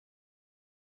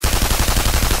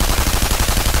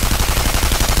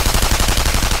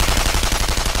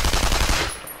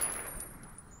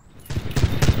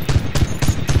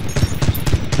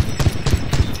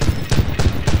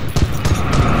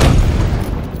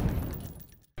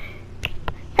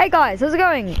Hey guys, how's it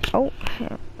going? Oh,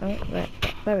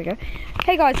 there we go.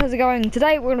 Hey guys, how's it going?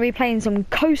 Today we're going to be playing some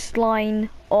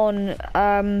Coastline on,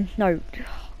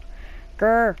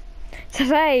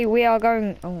 Today we are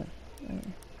going,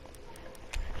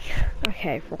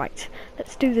 okay, right.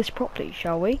 Let's do this properly,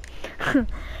 shall we?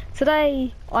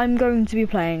 Today I'm going to be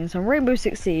playing some Rainbow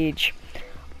Six Siege.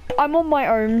 I'm on my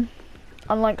own,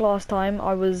 unlike last time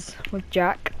I was with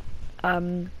Jack.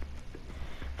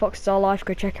 FoxesAreLife,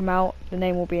 go check him out. The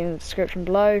name will be in the description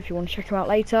below if you want to check him out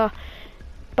later.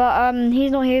 But he's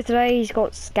not here today. He's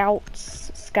got Scout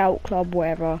Club,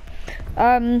 whatever.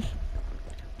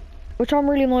 Which I'm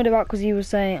really annoyed about because he was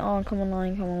saying, "Oh, come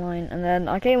online," and then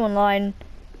I came online,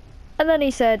 and then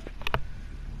he said,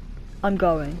 "I'm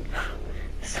going."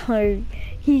 So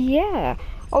yeah,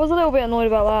 I was a little bit annoyed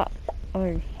about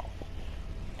that.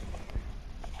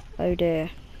 Oh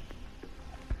dear.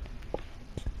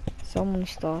 Someone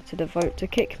started a vote to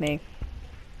kick me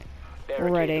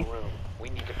already.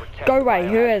 Go away,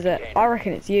 who is it? I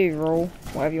reckon it's you, Raul,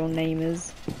 whatever your name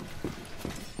is.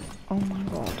 Oh my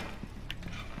god.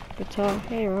 Guitar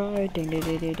Hero, ding ding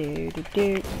ding ding ding ding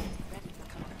ding.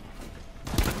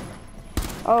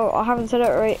 Oh, I haven't said it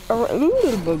right.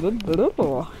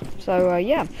 So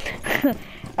yeah.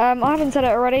 I haven't said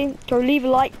it already, so leave a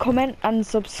like, comment and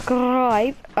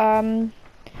subscribe.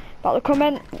 About the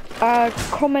comment,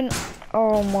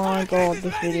 oh my god,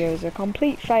 this video is a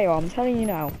complete fail, I'm telling you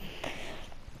now.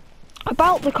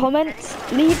 About the comments,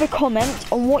 leave a comment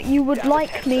on what you would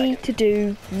like me to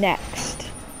do next.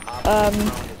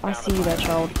 I see you there,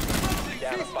 child.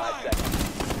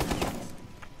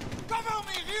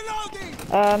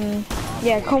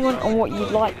 Yeah, comment on what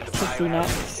you'd like to see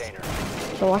next,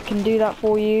 so I can do that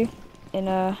for you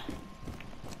in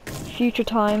future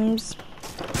times.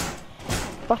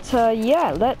 But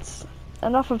yeah,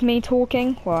 enough of me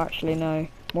talking. Well, actually no,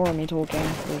 more of me talking,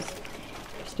 because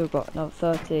you've still got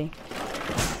another 20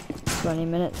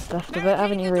 minutes left of it,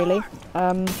 haven't you really?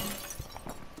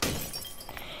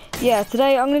 Yeah,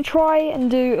 today I'm going to try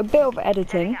and do a bit of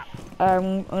editing.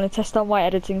 I'm going to test out my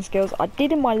editing skills. I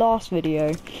did in my last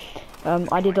video.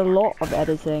 I did a lot of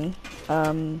editing.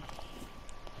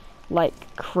 Like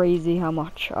crazy how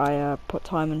much I put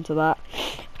time into that,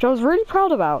 which I was really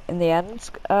proud about in the end.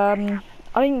 I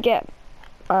didn't get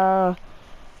as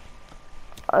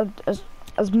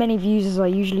many views as I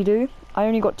usually do. I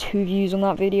only got 2 views on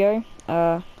that video.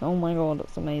 Oh my god,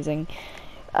 that's amazing.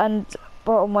 But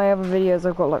on my other videos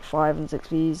I've got like 5 and 6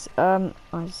 views. I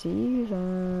see you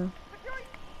there.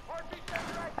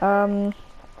 Yeah,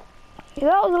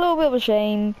 that was a little bit of a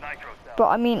shame. But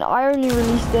I mean, I only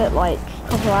released it like a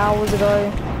couple of hours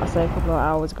ago. I say a couple of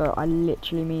hours ago, I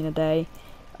literally mean a day.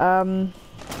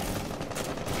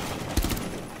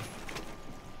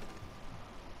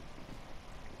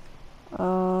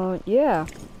 Yeah.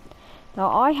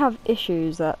 Now I have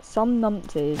issues that some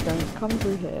numpties don't come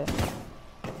through here.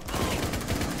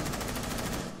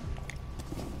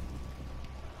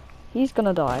 He's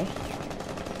gonna die.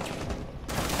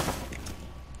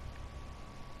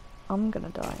 I'm gonna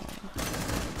die now.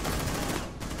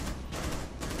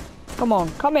 Come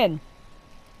on, come in.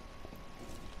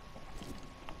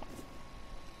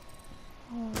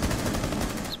 Oh,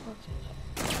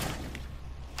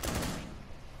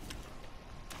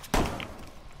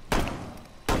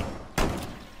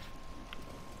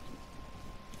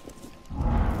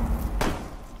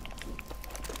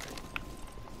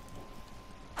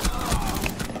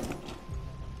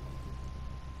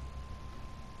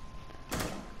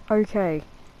 okay.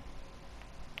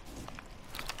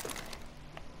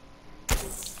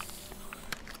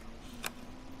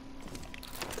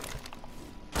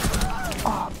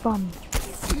 Oh, bum.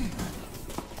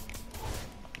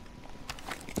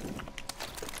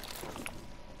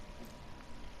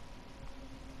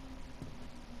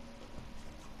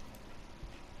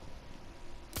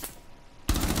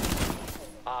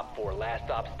 Op 4, last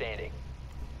stop standing.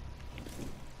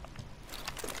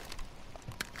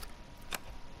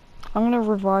 I'm gonna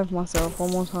revive myself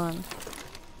one more time.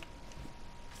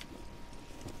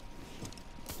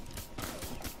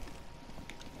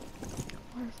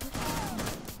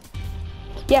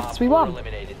 Yes, we won.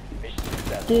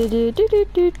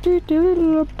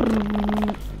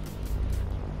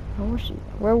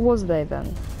 Where was they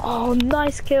then? Oh,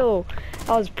 nice kill.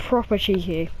 That was proper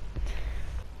cheeky.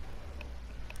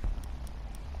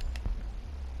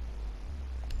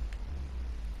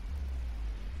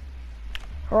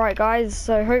 Alright guys,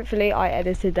 so hopefully I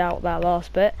edited out that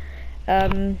last bit.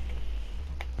 That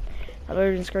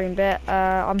loading screen bit.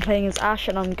 I'm playing as Ash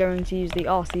and I'm going to use the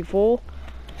RC4.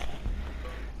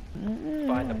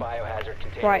 Find the biohazard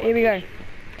container. Right, here we go.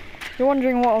 you're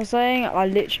wondering what I was saying, I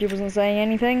literally wasn't saying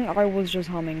anything. I was just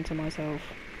humming to myself.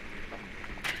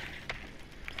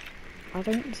 I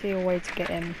don't see a way to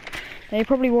get in. Now you're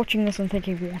probably watching this and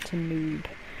thinking, what a noob.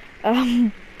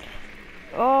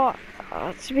 To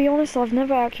be honest, I've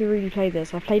never actually really played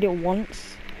this. I played it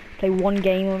once. Played one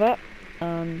game of it.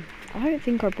 I don't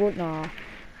think I nah.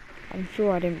 I'm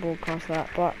sure I didn't broadcast that,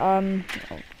 but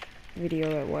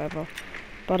video it, whatever.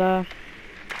 But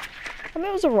I mean,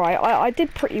 it was alright. I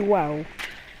did pretty well,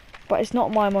 but it's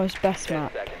not my most best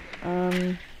map.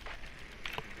 I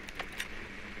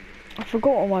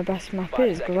forgot what my best map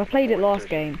is because I played it last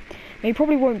game. Now, you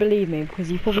probably won't believe me because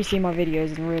you've probably seen my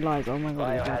videos and realised, oh my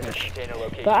god, it's rubbish.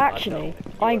 But actually,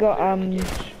 I got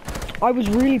I was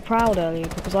really proud earlier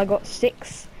because I got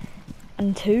 6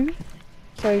 and 2,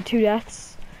 so 2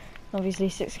 deaths, obviously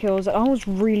 6 kills. I was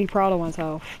really proud of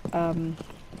myself.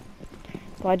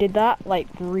 But I did that, like,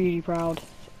 really proud.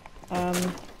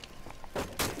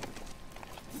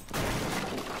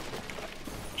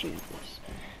 Jesus.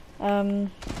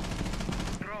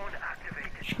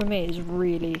 Which for me is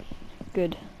really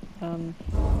good.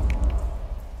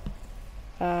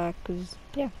 Cause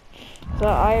yeah. So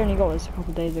I only got this a couple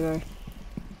of days ago.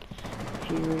 If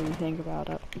you really think about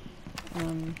it.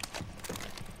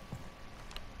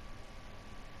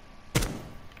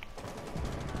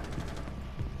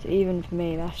 So even for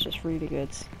me, that's just really good.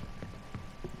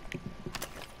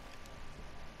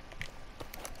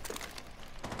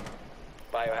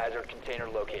 Biohazard container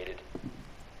located.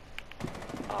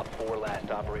 Op 4 last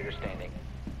operator standing.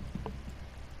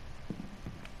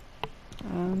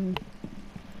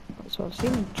 So I've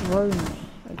seen a drone,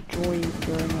 a droid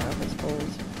drone, whatever it's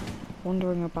called,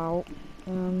 wandering about.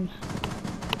 I don't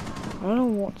know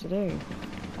what to do.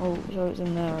 Oh, so it's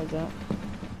in there, is it?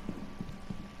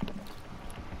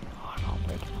 Oh, I can't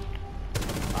break it.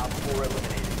 Op 4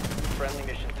 eliminated. Friendly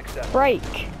mission successful.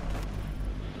 Break!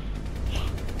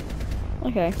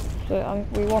 Okay, so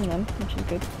we won then, which is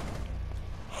good.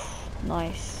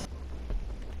 Nice.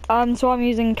 So I'm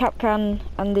using Capcan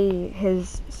and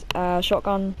his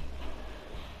shotgun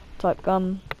type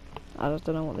gun. I just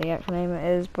don't know what the actual name it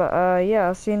is, but yeah,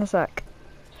 I'll see you in a sec.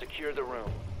 Secure the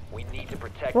room. We need to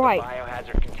protect Right. the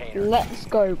biohazard container. Let's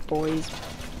go, boys.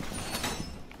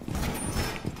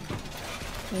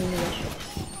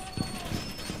 Delicious.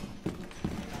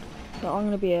 So I'm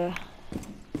gonna be a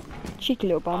cheeky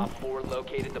little bum. Op 4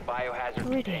 located the biohazard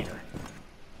Really? container.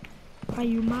 Are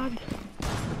you mad?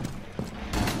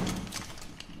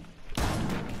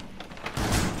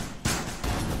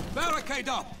 Barricade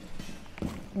up!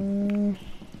 10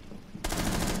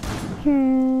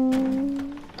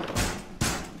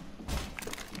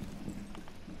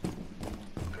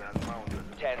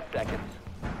 seconds.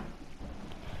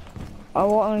 Oh,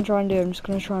 what I'm gonna try and do, I'm just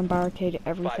gonna try and barricade 5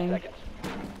 everything. seconds.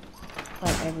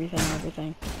 Like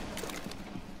everything.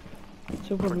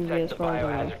 So probably Protect as the far as I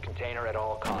go. biohazard container at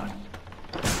all costs.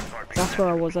 That's where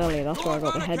I was earlier, that's where I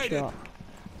got the headshot.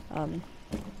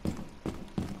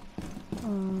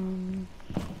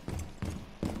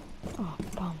 Oh,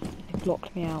 bum. They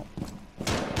blocked me out.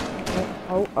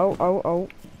 Oh.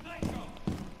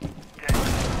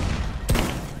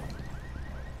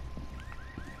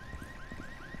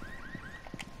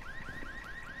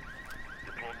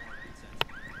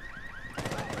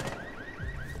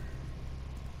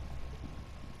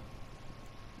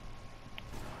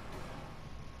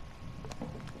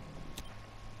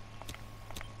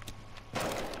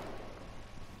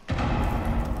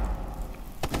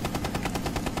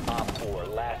 4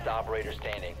 last operator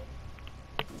standing.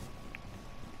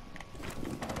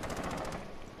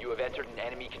 You have entered an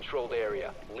enemy controlled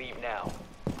area. Leave now.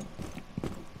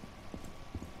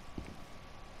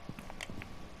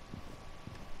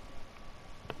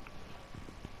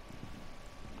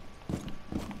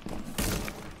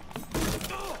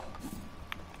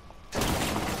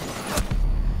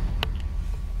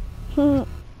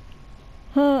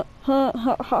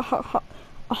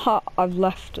 I've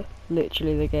left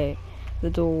literally the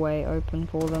doorway open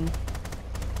for them.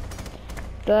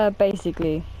 They're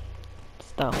basically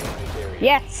stuff.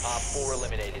 Yes! Op 4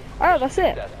 eliminated. Oh, that's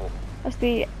it. Successful. That's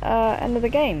the end of the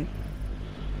game.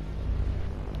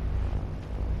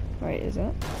 Wait, is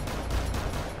it?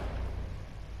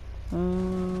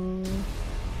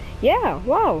 Yeah,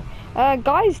 wow.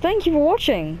 Guys, thank you for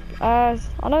watching. I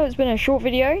know it's been a short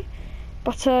video,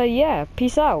 but yeah,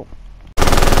 peace out.